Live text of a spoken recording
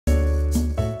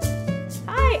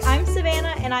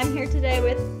and I'm here today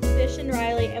with Fish and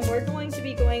Riley, and we're going to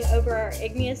be going over our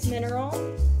igneous mineral.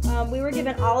 We were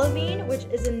given olivine, which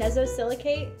is a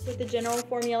nesosilicate with the general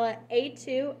formula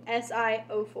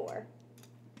A2SiO4.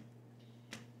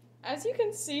 As you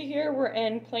can see here, we're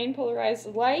in plane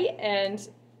polarized light, and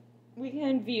we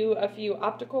can view a few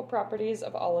optical properties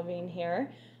of olivine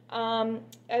here.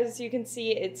 As you can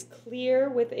see, it's clear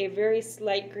with a very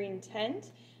slight green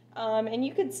tint. And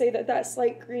you could say that that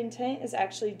slight green tint is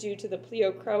actually due to the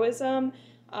pleochroism.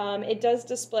 It does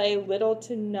display little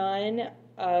to none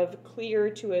of clear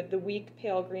to the weak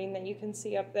pale green that you can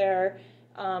see up there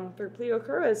for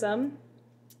pleochroism.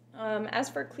 As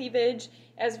for cleavage, it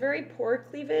has very poor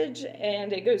cleavage,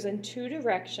 and it goes in two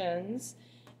directions.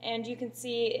 And you can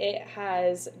see it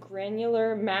has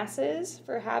granular masses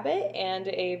for habit and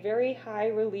a very high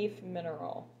relief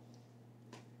mineral.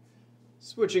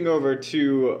 Switching over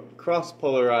to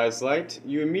cross-polarized light,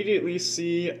 you immediately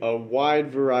see a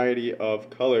wide variety of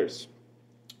colors.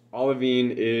 Olivine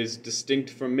is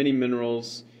distinct from many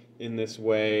minerals in this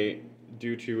way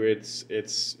due to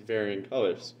its varying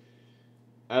colors.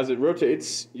 As it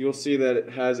rotates, you'll see that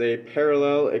it has a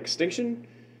parallel extinction.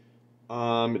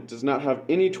 It does not have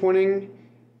any twinning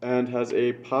and has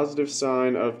a positive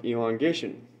sign of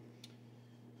elongation.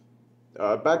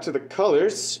 Back to the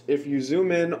colors, if you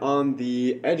zoom in on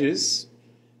the edges,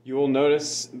 you will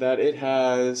notice that it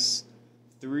has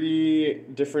 3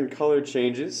 different color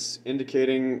changes,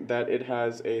 indicating that it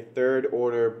has a third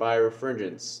order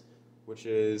birefringence, which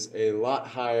is a lot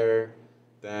higher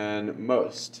than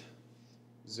most.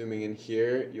 Zooming in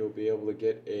here, you'll be able to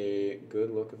get a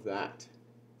good look of that.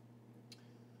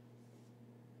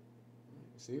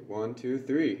 See, 1, 2,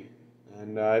 3.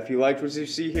 And if you liked what you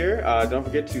see here, don't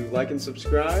forget to like and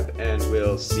subscribe, and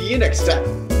we'll see you next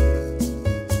time.